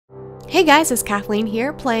Hey guys, it's Kathleen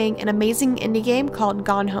here, playing an amazing indie game called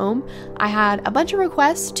Gone Home. I had a bunch of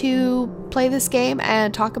requests to play this game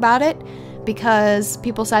and talk about it because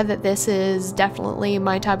people said that this is definitely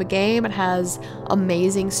my type of game. It has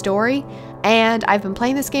amazing story, and I've been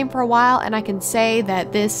playing this game for a while, and I can say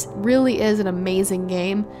that this really is an amazing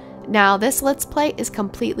game. Now, this Let's Play is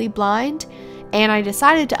completely blind, and I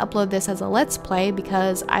decided to upload this as a Let's Play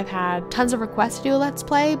because I've had tons of requests to do a Let's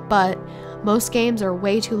Play, but most games are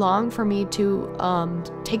way too long for me to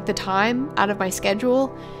take the time out of my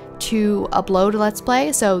schedule to upload a Let's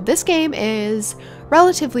Play. So this game is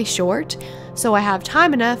relatively short, so I have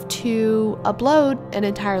time enough to upload an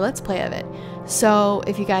entire Let's Play of it. So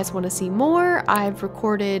if you guys want to see more, I've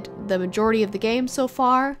recorded the majority of the game so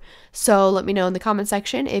far, so let me know in the comment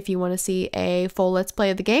section if you want to see a full Let's Play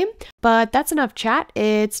of the game. But that's enough chat,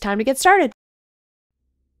 it's time to get started.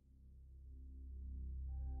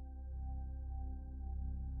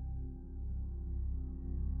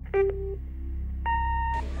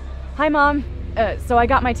 Hi, Mom. So I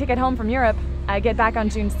got my ticket home from Europe. I get back on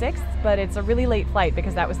June 6th, but it's a really late flight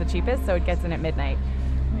because that was the cheapest, so it gets in at midnight.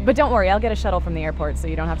 But don't worry, I'll get a shuttle from the airport so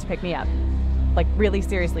you don't have to pick me up. Like, really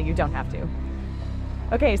seriously, you don't have to.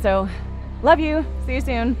 Okay, so love you. See you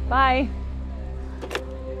soon. Bye.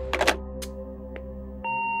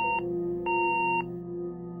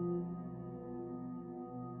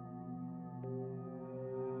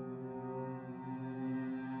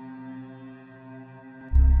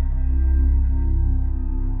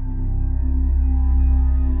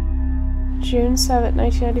 June 7th,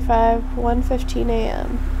 1995, 1:15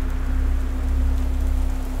 a.m.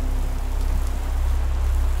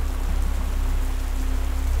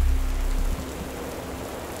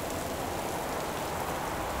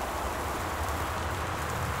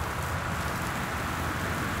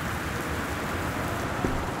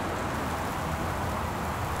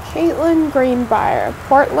 Caitlin Greenbrier,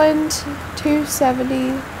 Portland,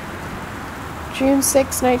 270, June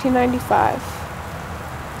 6, 1995.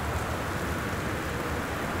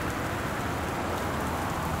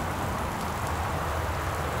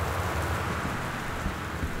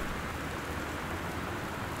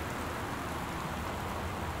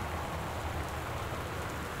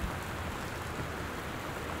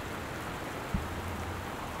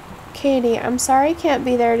 Katie, I'm sorry I can't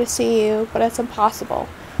be there to see you, but it's impossible.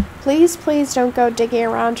 Please, please don't go digging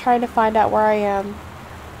around trying to find out where I am.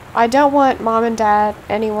 I don't want Mom and Dad,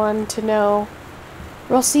 anyone, to know.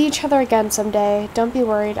 We'll see each other again someday. Don't be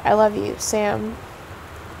worried. I love you, Sam.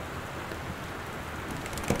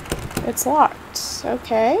 It's locked.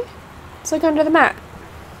 Okay. Let's look under the mat.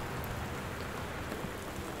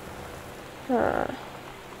 Huh.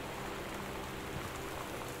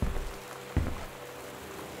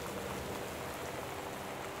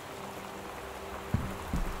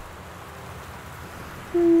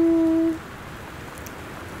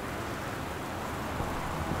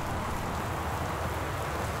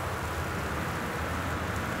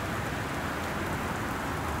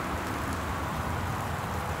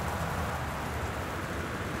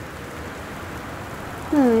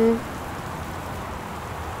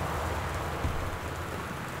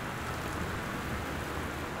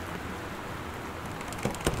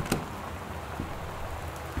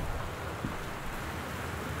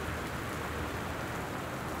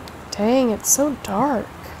 Dang, it's so dark.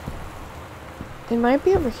 It might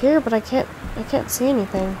be over here, but I can't see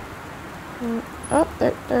anything. Oh,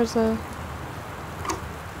 there's a...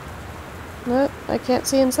 Nope, I can't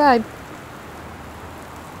see inside.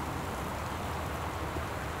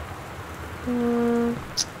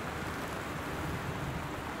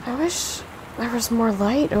 I wish there was more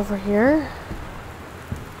light over here.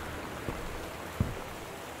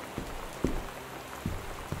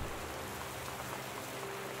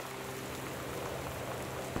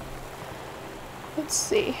 Let's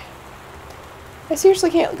see. I seriously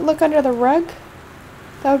can't look under the rug?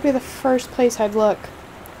 That would be the first place I'd look.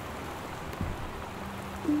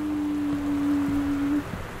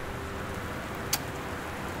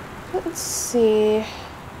 Let's see.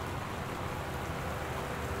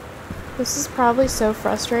 This is probably so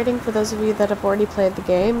frustrating for those of you that have already played the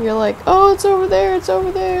game. You're like, oh, it's over there, it's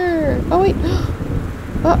over there. Oh, wait.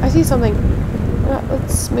 Oh, I see something.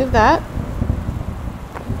 Let's move that.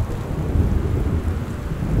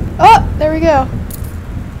 Oh, there we go.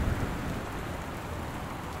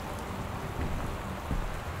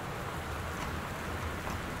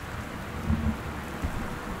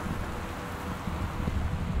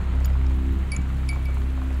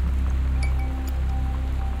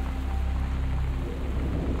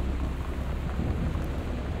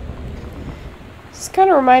 kind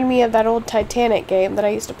of reminded me of that old Titanic game that I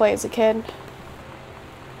used to play as a kid.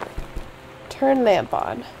 Turn lamp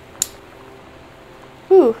on.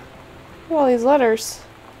 Ooh, look at all these letters.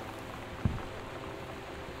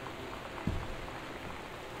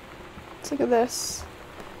 Let's look at this.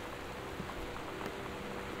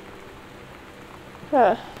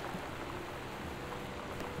 Huh.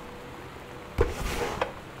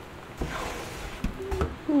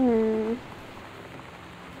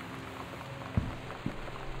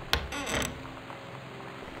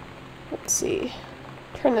 Let's see.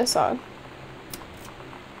 Turn this on.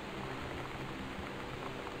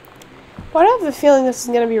 Well, I have the feeling this is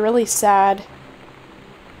going to be really sad.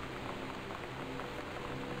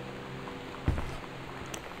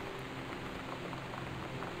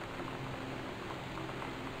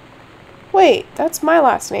 Wait, that's my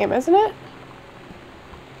last name, isn't it?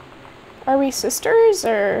 Are we sisters,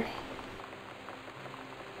 or...?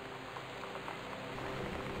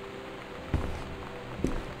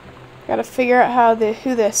 Gotta figure out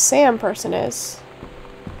who this Sam person is.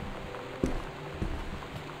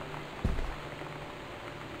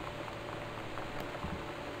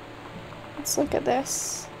 Let's look at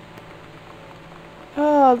this.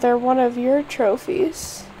 Oh, they're one of your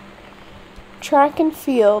trophies. Track and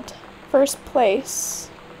field. First place.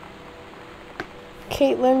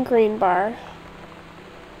 Caitlin Greenbar.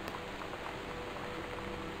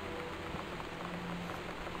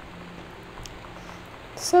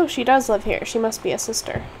 So she does live here. She must be a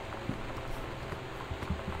sister.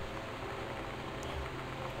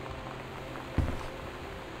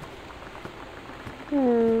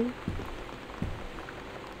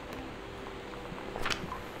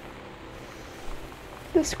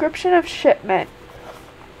 Description of shipment.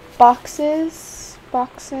 Boxes,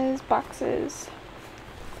 boxes, boxes.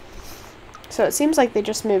 So it seems like they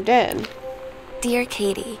just moved in. Dear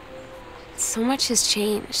Katie, so much has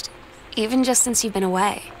changed, even just since you've been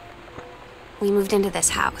away. We moved into this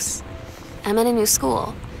house. I'm at a new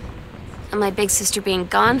school, and my big sister being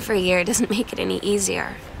gone for a year doesn't make it any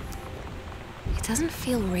easier. It doesn't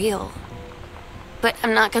feel real, but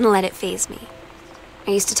I'm not gonna let it faze me.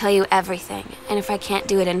 I used to tell you everything, and if I can't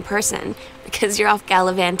do it in person, because you're off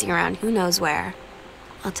gallivanting around who knows where,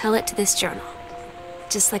 I'll tell it to this journal,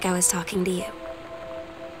 just like I was talking to you.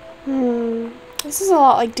 This is a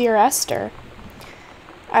lot like Dear Esther.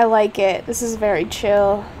 I like it. This is very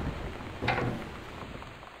chill.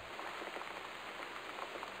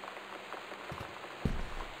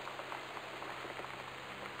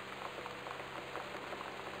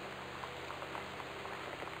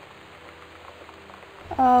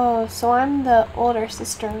 Oh, so I'm the older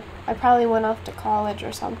sister. I probably went off to college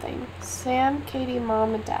or something. Sam, Katie,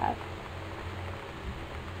 Mom, and Dad.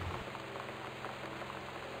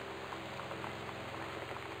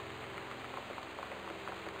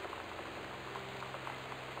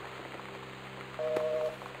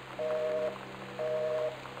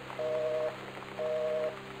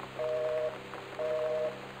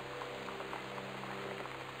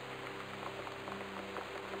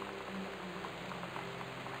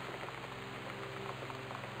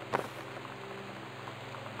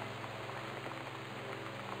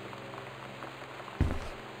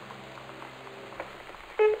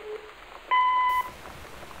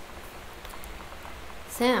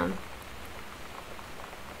 Sam.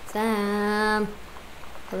 Sam.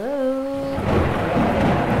 Hello?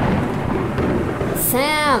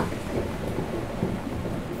 Sam!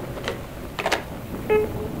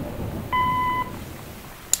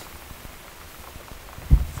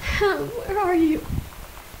 Sam, where are you?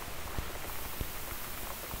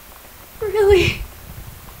 Really?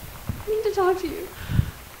 I need to talk to you.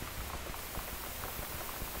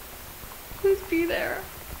 Please be there.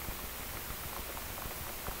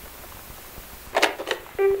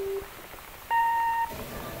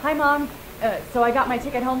 Hi, Mom. So I got my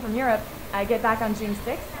ticket home from Europe. I get back on June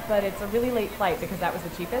 6th, but it's a really late flight because that was the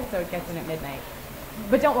cheapest, so it gets in at midnight.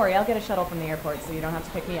 But don't worry, I'll get a shuttle from the airport so you don't have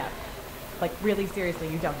to pick me up. Like, really seriously,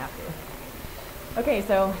 you don't have to. Okay,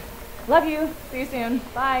 so, love you. See you soon.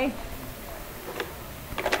 Bye.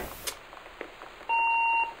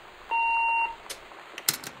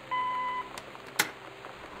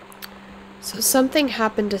 So something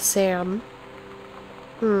happened to Sam.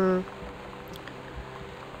 Hope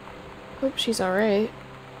she's alright.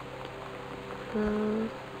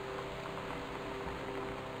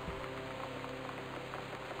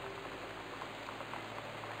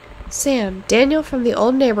 Sam, Daniel from the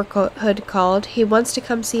old neighborhood called. He wants to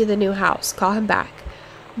come see the new house. Call him back.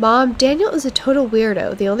 Mom, Daniel is a total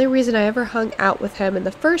weirdo. The only reason I ever hung out with him in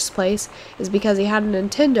the first place is because he had a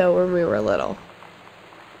Nintendo when we were little.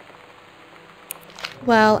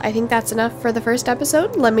 Well, I think that's enough for the first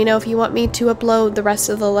episode. Let me know if you want me to upload the rest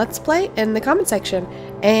of the Let's Play in the comment section,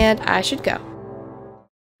 and I should go.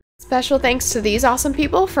 Special thanks to these awesome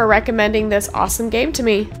people for recommending this awesome game to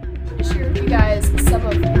me. I share with you guys some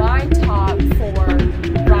of my top 4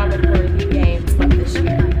 Ramen